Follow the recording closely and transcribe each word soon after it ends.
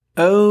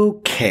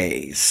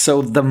Okay,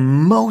 so the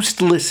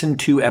most listened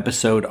to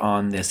episode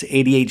on this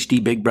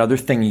ADHD Big Brother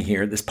thingy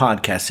here, this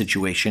podcast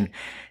situation,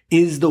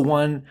 is the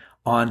one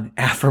on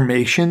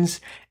affirmations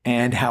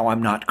and how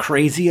I'm not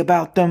crazy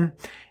about them.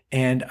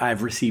 And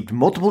I've received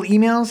multiple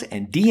emails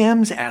and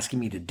DMs asking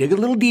me to dig a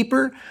little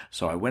deeper.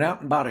 So I went out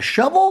and bought a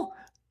shovel.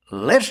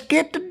 Let's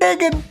get to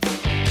digging.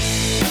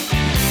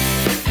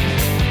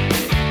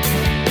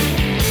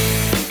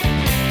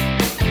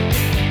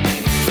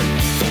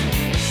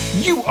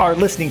 You are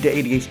listening to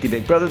ADHD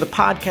Big Brother, the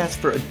podcast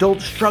for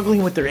adults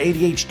struggling with their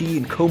ADHD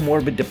and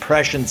comorbid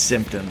depression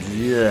symptoms.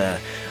 Yeah.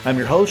 I'm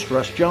your host,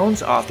 Russ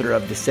Jones, author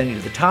of Descending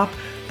to the Top,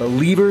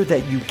 believer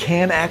that you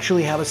can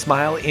actually have a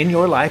smile in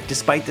your life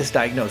despite this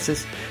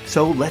diagnosis.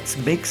 So let's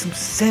make some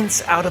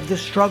sense out of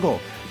this struggle.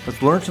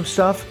 Let's learn some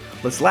stuff.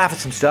 Let's laugh at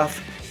some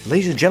stuff.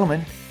 Ladies and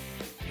gentlemen,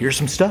 here's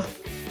some stuff.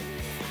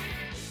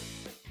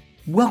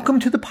 Welcome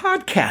to the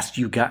podcast,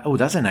 you guys. Oh,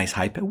 that's a nice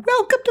hype.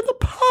 Welcome to the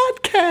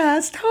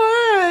podcast.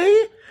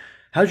 Hi.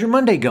 How's your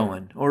Monday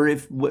going? Or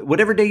if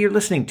whatever day you're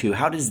listening to,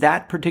 how does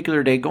that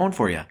particular day going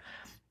for you?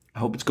 I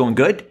hope it's going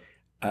good.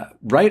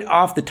 Right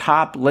off the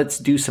top, let's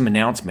do some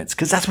announcements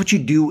because that's what you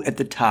do at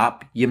the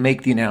top. You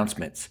make the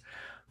announcements.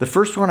 The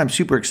first one I'm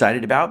super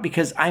excited about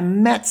because I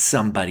met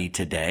somebody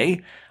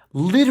today,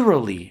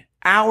 literally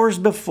hours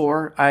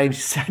before I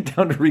sat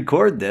down to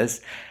record this.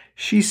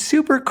 She's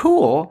super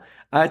cool.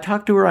 I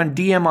talked to her on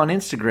DM on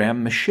Instagram,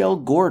 Michelle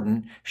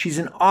Gordon. She's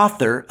an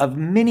author of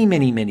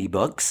many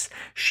books.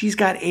 She's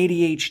got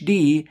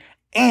ADHD,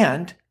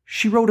 and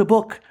she wrote a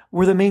book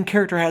where the main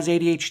character has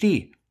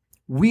ADHD.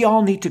 We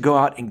all need to go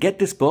out and get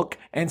this book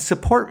and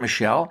support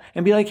Michelle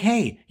and be like,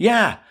 hey,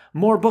 yeah,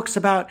 more books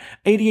about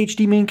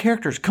ADHD main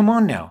characters. Come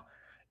on now.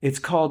 It's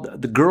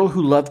called The Girl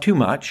Who Loved Too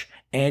Much,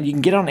 and you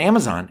can get it on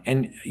Amazon.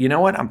 And you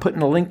know what? I'm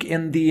putting a link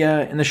in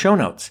the show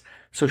notes.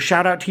 So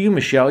shout out to you,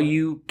 Michelle.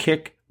 You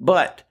kick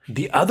butt.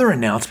 The other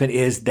announcement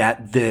is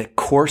that the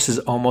course is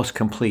almost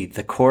complete.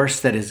 The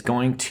course that is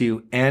going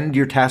to end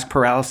your task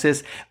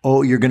paralysis.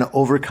 Oh, you're going to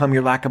overcome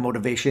your lack of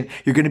motivation.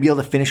 You're going to be able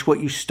to finish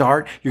what you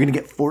start. You're going to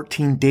get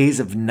 14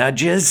 days of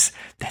nudges.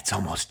 That's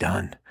almost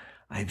done.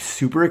 I'm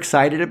super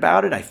excited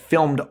about it. I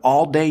filmed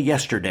all day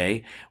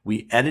yesterday.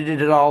 We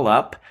edited it all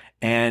up.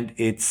 And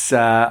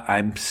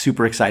I'm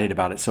super excited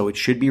about it. So it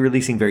should be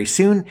releasing very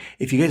soon.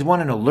 If you guys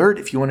want an alert,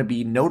 if you want to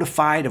be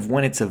notified of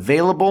when it's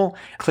available,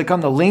 click on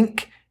the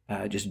link.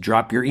 Just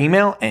drop your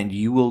email and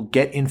you will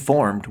get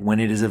informed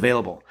when it is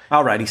available.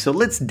 Alrighty, so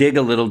let's dig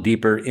a little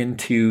deeper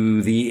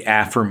into the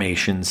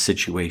affirmations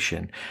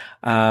situation.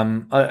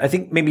 I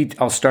think maybe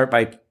I'll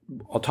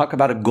talk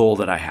about a goal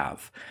that I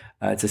have.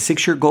 It's a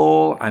 6-year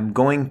goal. I'm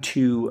going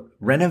to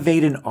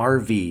renovate an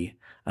RV,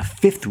 a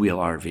fifth wheel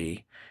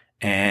RV,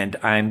 and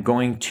I'm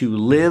going to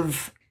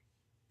live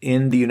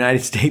in the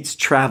United States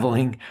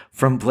traveling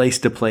from place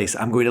to place.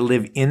 I'm going to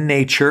live in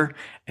nature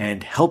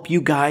and help you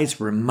guys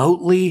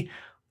remotely.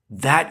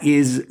 That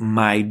is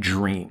my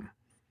dream.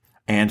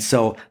 And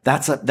so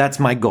that's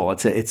my goal.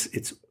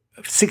 It's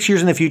 6 years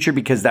in the future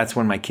because that's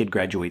when my kid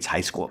graduates high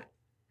school.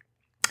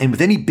 And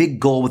with any big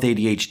goal with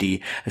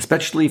ADHD,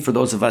 especially for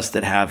those of us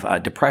that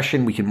have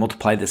depression, we can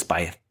multiply this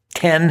by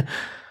 10.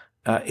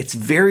 It's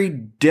very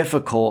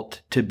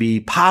difficult to be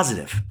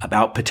positive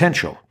about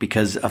potential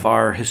because of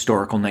our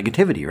historical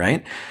negativity,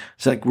 right?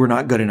 It's like we're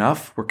not good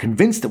enough. We're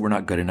convinced that we're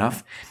not good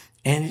enough.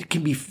 And it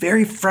can be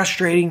very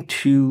frustrating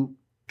to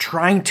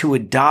trying to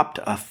adopt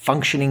a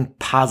functioning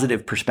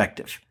positive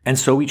perspective. And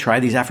so we try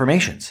these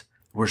affirmations.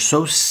 We're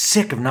so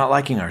sick of not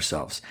liking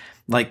ourselves.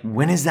 Like,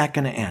 when is that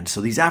going to end?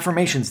 So these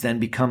affirmations then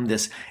become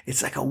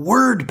it's like a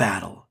word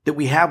battle that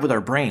we have with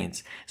our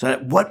brains. So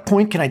at what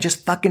point can I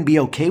just fucking be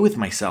okay with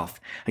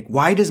myself? Like,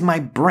 why does my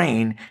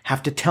brain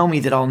have to tell me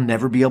that I'll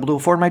never be able to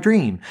afford my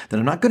dream, that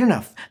I'm not good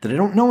enough, that I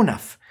don't know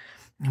enough?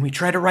 And we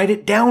try to write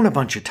it down a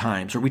bunch of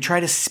times, or we try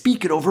to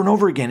speak it over and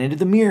over again into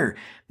the mirror,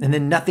 and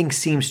then nothing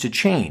seems to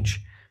change.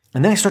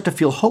 And then I start to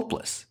feel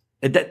hopeless.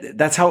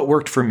 That's how it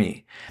worked for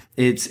me.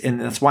 And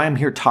that's why I'm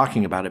here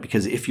talking about it,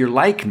 because if you're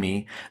like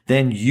me,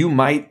 then you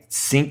might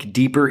sink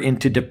deeper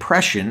into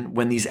depression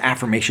when these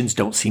affirmations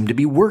don't seem to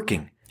be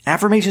working.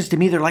 Affirmations to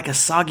me, they're like a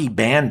soggy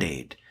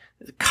Band-Aid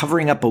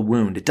covering up a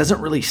wound. It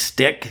doesn't really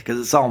stick because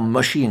it's all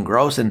mushy and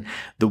gross, and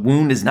the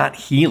wound is not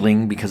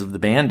healing because of the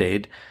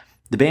Band-Aid.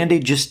 The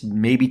Band-Aid just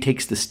maybe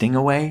takes the sting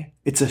away.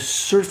 It's a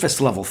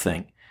surface level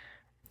thing.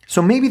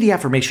 So maybe the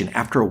affirmation,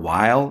 after a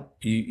while,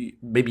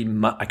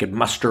 I could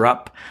muster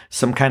up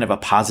some kind of a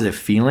positive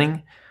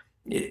feeling,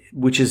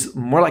 which is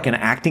more like an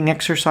acting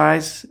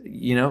exercise,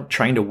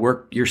 trying to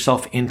work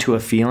yourself into a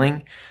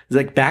feeling. It's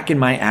like back in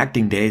my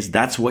acting days,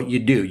 that's what you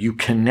do. You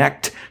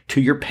connect to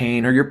your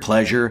pain or your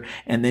pleasure,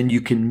 and then you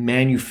can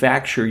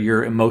manufacture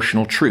your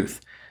emotional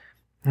truth.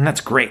 And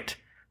that's great,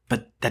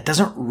 but that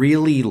doesn't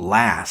really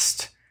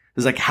last.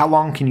 It's like, how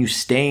long can you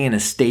stay in a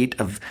state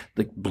of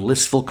like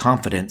blissful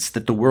confidence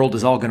that the world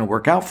is all going to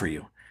work out for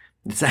you?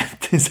 Is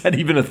that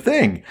even a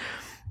thing?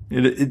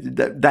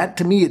 That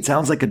to me, it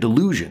sounds like a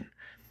delusion.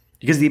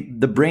 because the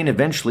brain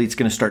eventually it's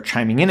going to start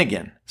chiming in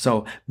again.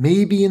 So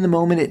maybe in the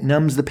moment it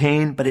numbs the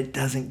pain, but it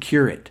doesn't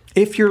cure it.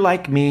 If you're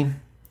like me,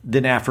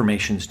 then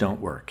affirmations don't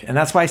work. And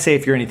that's why I say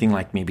if you're anything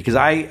like me, because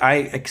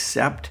I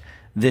accept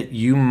that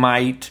you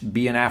might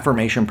be an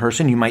affirmation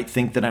person. You might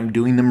think that I'm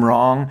doing them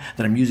wrong,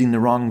 that I'm using the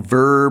wrong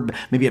verb.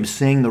 Maybe I'm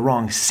saying the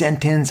wrong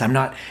sentence. I'm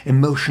not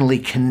emotionally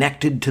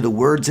connected to the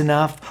words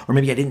enough, or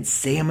maybe I didn't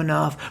say them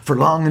enough for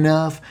long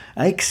enough.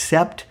 I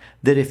accept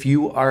that if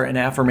you are an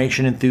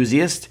affirmation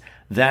enthusiast,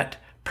 that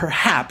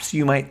perhaps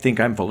you might think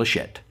I'm full of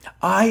shit.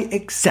 I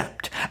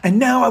accept. And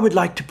now I would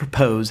like to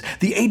propose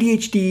the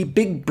ADHD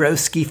Big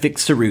Broski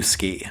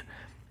Fixerooski.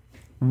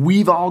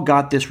 We've all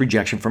got this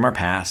rejection from our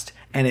past,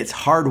 and it's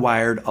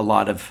hardwired a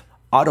lot of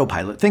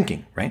autopilot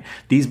thinking, right?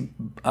 These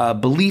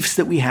beliefs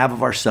that we have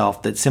of ourselves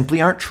that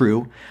simply aren't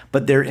true,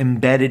 but they're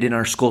embedded in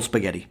our skull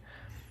spaghetti.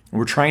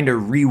 We're trying to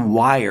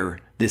rewire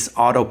this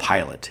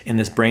autopilot in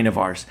this brain of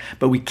ours,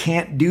 but we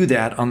can't do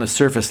that on the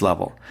surface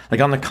level,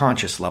 like on the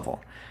conscious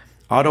level.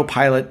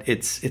 Autopilot,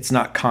 it's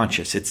not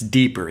conscious, it's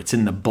deeper. It's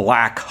in the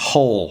black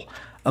hole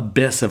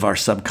abyss of our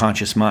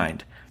subconscious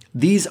mind.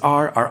 These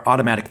are our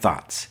automatic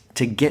thoughts.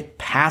 To get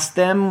past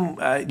them,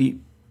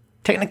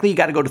 technically you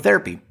got to go to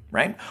therapy,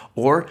 right?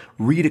 Or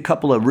read a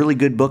couple of really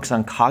good books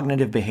on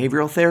cognitive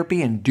behavioral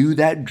therapy and do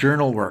that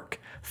journal work.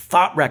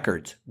 Thought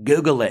records,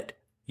 Google it.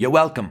 You're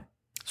welcome.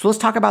 So let's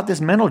talk about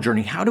this mental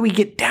journey. How do we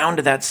get down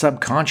to that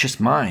subconscious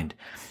mind?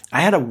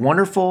 I had a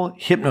wonderful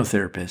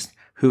hypnotherapist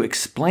who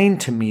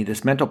explained to me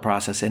this mental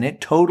process, and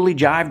it totally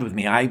jived with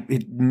me.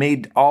 It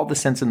made all the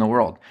sense in the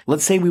world.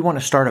 Let's say we want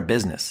to start a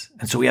business.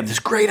 And so we have this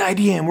great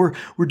idea and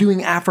we're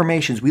doing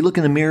affirmations. We look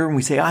in the mirror and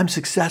we say, I'm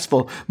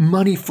successful.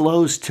 Money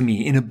flows to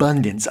me in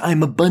abundance.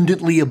 I'm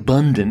abundantly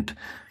abundant.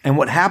 And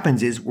what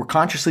happens is we're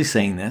consciously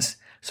saying this.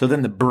 So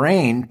then the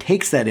brain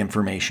takes that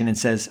information and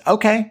says,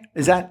 okay,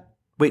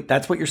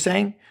 that's what you're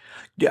saying?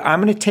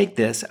 I'm going to take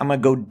this, I'm going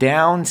to go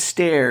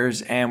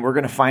downstairs and we're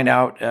going to find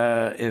out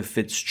if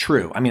it's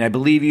true. I mean, I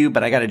believe you,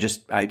 but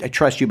I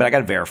trust you, but I got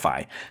to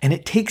verify. And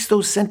it takes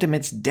those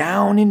sentiments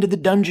down into the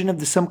dungeon of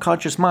the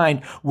subconscious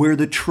mind where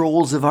the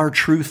trolls of our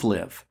truth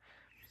live.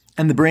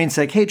 And the brain's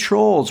like, hey,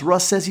 trolls,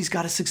 Russ says he's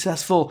got a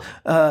successful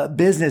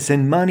business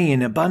and money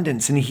and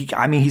abundance. And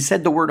he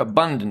said the word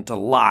abundant a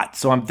lot.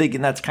 So I'm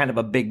thinking that's kind of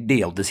a big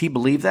deal. Does he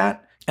believe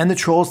that? And the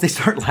trolls, they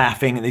start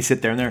laughing and they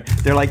sit there and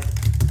they're like,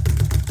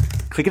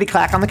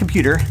 clickety-clack on the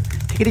computer,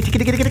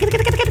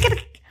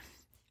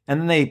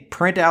 and then they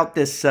print out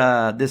this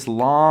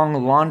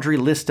long laundry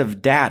list of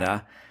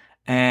data,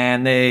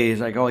 and they're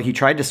like, oh, he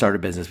tried to start a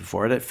business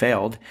before it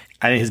failed.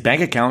 And his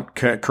bank account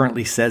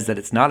currently says that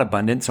it's not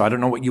abundant, so I don't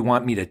know what you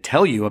want me to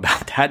tell you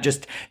about that.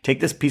 Just take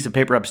this piece of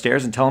paper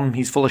upstairs and tell him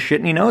he's full of shit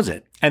and he knows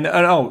it. And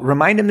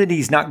remind him that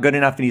he's not good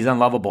enough and he's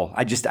unlovable.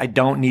 I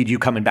don't need you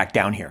coming back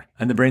down here.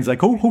 And the brain's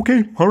like, oh,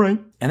 okay, all right.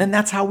 And then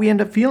that's how we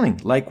end up feeling,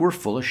 like we're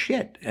full of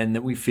shit and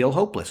that we feel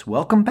hopeless.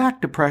 Welcome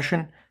back,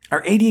 depression.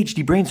 Our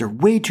ADHD brains are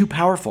way too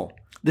powerful.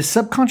 The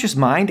subconscious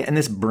mind and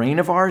this brain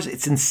of ours,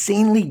 it's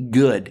insanely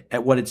good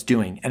at what it's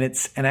doing, and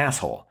it's an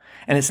asshole.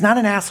 And it's not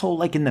an asshole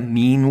like in the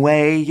mean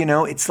way,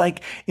 it's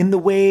like in the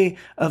way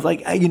of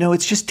like,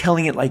 it's just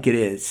telling it like it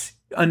is,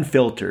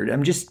 unfiltered.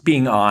 I'm just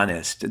being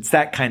honest. It's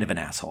that kind of an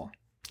asshole.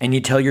 And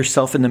you tell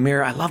yourself in the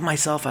mirror, I love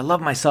myself.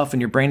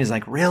 And your brain is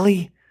like,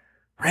 really?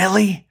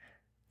 Really?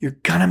 You're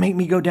gonna make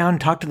me go down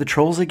and talk to the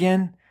trolls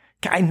again?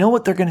 I know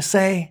what they're gonna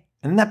say.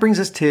 And that brings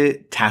us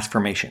to task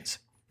formations,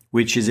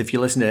 which is, if you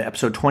listen to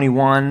episode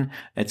 21,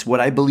 it's what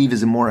I believe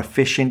is a more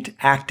efficient,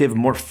 active,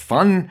 more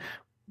fun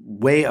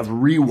way of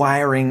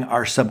rewiring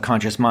our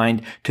subconscious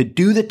mind to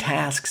do the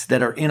tasks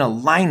that are in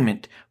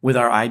alignment with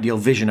our ideal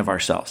vision of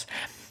ourselves.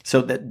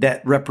 So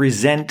that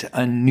represent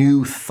a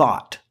new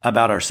thought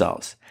about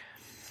ourselves.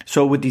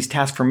 So with these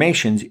task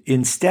formations,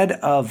 instead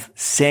of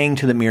saying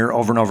to the mirror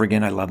over and over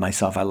again, I love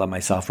myself,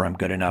 or I'm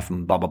good enough,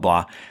 and blah, blah,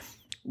 blah,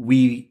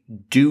 we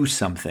do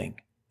something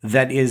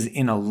that is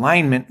in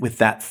alignment with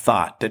that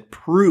thought that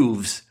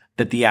proves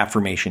that the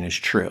affirmation is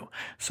true.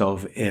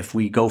 So if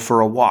we go for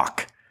a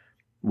walk,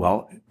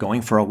 well,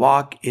 going for a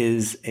walk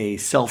is a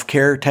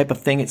self-care type of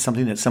thing. It's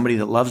something that somebody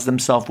that loves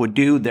themselves would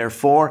do.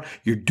 Therefore,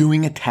 you're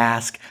doing a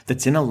task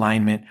that's in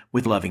alignment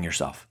with loving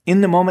yourself.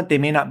 In the moment, they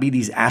may not be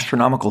these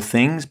astronomical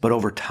things, but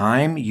over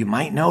time, you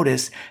might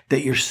notice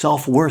that your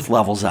self-worth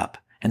levels up.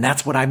 And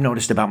that's what I've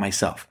noticed about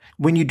myself.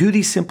 When you do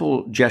these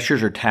simple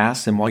gestures or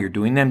tasks, and while you're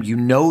doing them, you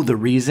know the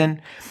reason,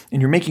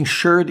 and you're making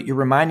sure that you're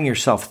reminding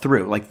yourself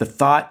through, like the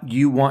thought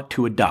you want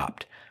to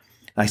adopt.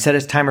 I set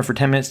a timer for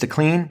 10 minutes to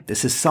clean.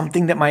 This is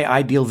something that my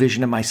ideal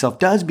vision of myself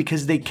does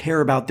because they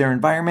care about their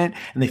environment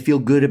and they feel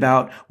good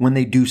about when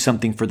they do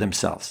something for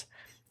themselves.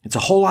 It's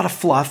a whole lot of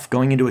fluff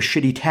going into a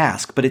shitty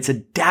task, but it's a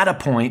data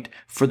point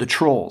for the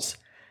trolls.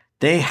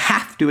 They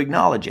have to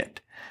acknowledge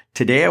it.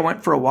 Today I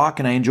went for a walk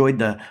and I enjoyed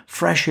the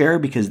fresh air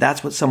because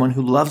that's what someone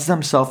who loves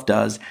themselves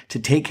does to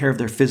take care of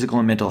their physical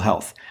and mental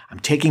health. I'm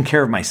taking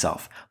care of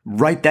myself.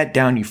 Write that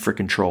down, you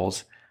frickin'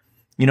 trolls.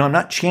 I'm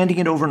not chanting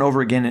it over and over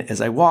again as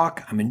I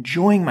walk. I'm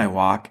enjoying my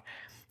walk.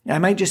 I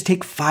might just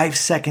take 5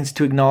 seconds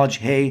to acknowledge,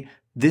 hey,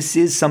 This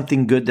is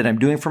something good that I'm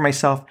doing for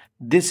myself.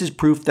 This is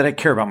proof that I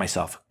care about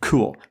myself.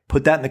 Cool.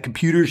 Put that in the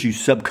computers, you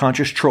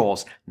subconscious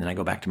trolls. And then I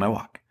go back to my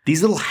walk.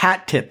 These little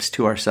hat tips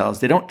to ourselves,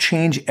 they don't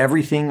change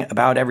everything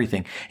about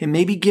everything. It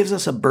maybe gives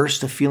us a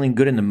burst of feeling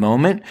good in the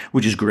moment,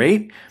 which is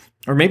great.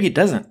 Or maybe it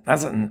doesn't,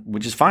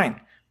 which is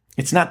fine.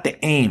 It's not the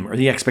aim or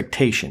the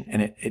expectation,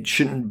 and it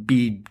shouldn't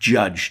be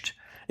judged.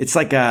 It's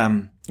like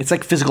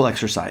physical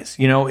exercise.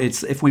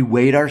 It's if we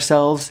weighed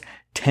ourselves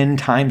 10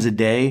 times a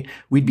day,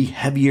 we'd be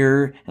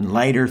heavier and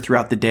lighter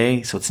throughout the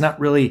day. So it's not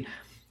really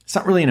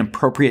an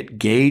appropriate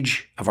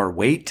gauge of our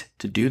weight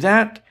to do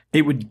that.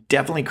 It would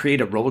definitely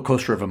create a roller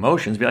coaster of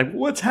emotions. Be like,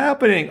 what's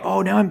happening?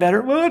 Oh, now I'm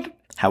better. What?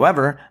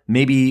 However,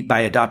 maybe by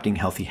adopting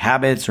healthy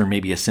habits or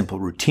maybe a simple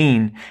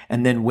routine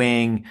and then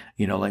weighing,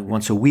 like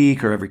once a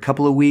week or every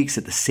couple of weeks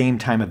at the same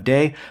time of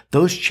day,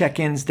 those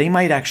check-ins, they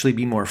might actually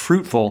be more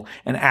fruitful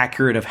and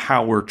accurate of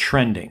how we're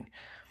trending.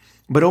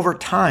 But over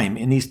time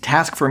in these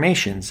task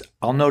formations,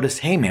 I'll notice,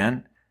 hey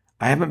man,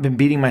 I haven't been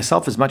beating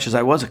myself as much as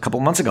I was a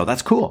couple months ago.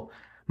 That's cool.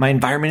 My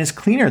environment is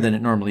cleaner than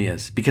it normally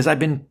is because I've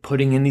been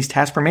putting in these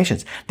task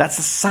formations. That's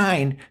a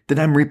sign that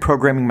I'm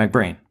reprogramming my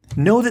brain.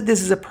 Know that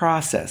this is a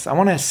process. I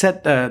want to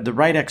set the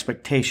right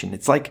expectation.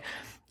 It's like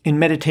in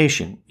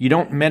meditation. You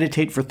don't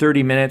meditate for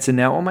 30 minutes and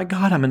now, oh my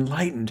God, I'm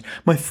enlightened.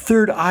 My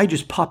third eye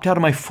just popped out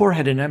of my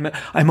forehead and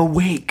I'm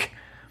awake.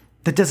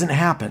 That doesn't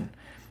happen.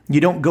 You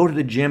don't go to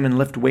the gym and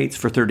lift weights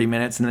for 30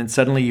 minutes and then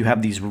suddenly you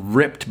have these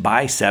ripped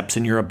biceps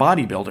and you're a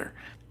bodybuilder.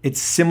 It's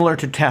similar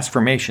to task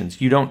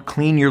formations. You don't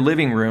clean your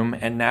living room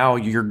and now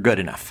you're good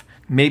enough.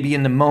 Maybe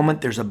in the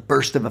moment there's a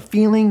burst of a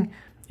feeling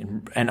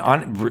and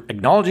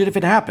acknowledge it if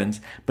it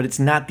happens, but it's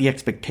not the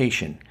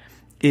expectation.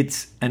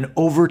 It's an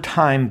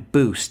overtime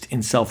boost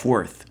in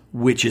self-worth,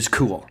 which is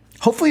cool.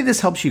 Hopefully this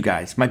helps you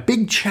guys. My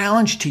big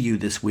challenge to you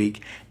this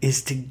week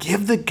is to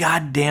give the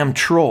goddamn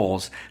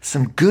trolls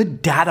some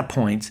good data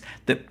points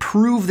that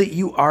prove that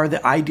you are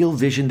the ideal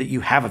vision that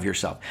you have of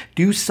yourself.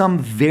 Do some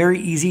very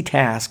easy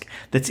task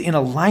that's in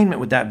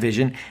alignment with that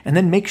vision, and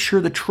then make sure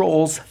the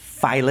trolls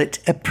file it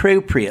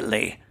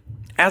appropriately.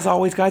 As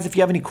always, guys, if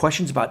you have any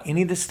questions about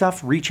any of this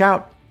stuff, reach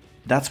out.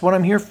 That's what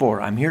I'm here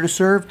for. I'm here to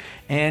serve.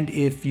 And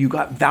if you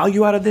got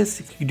value out of this,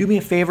 if you do me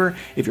a favor,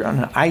 if you're on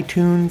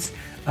iTunes,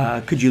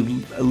 could you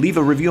leave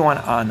a review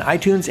on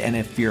iTunes? And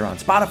if you're on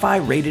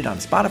Spotify, rate it on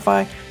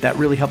Spotify. That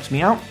really helps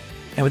me out.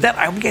 And with that,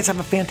 I hope you guys have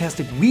a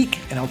fantastic week,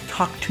 and I'll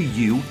talk to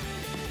you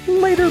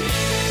later.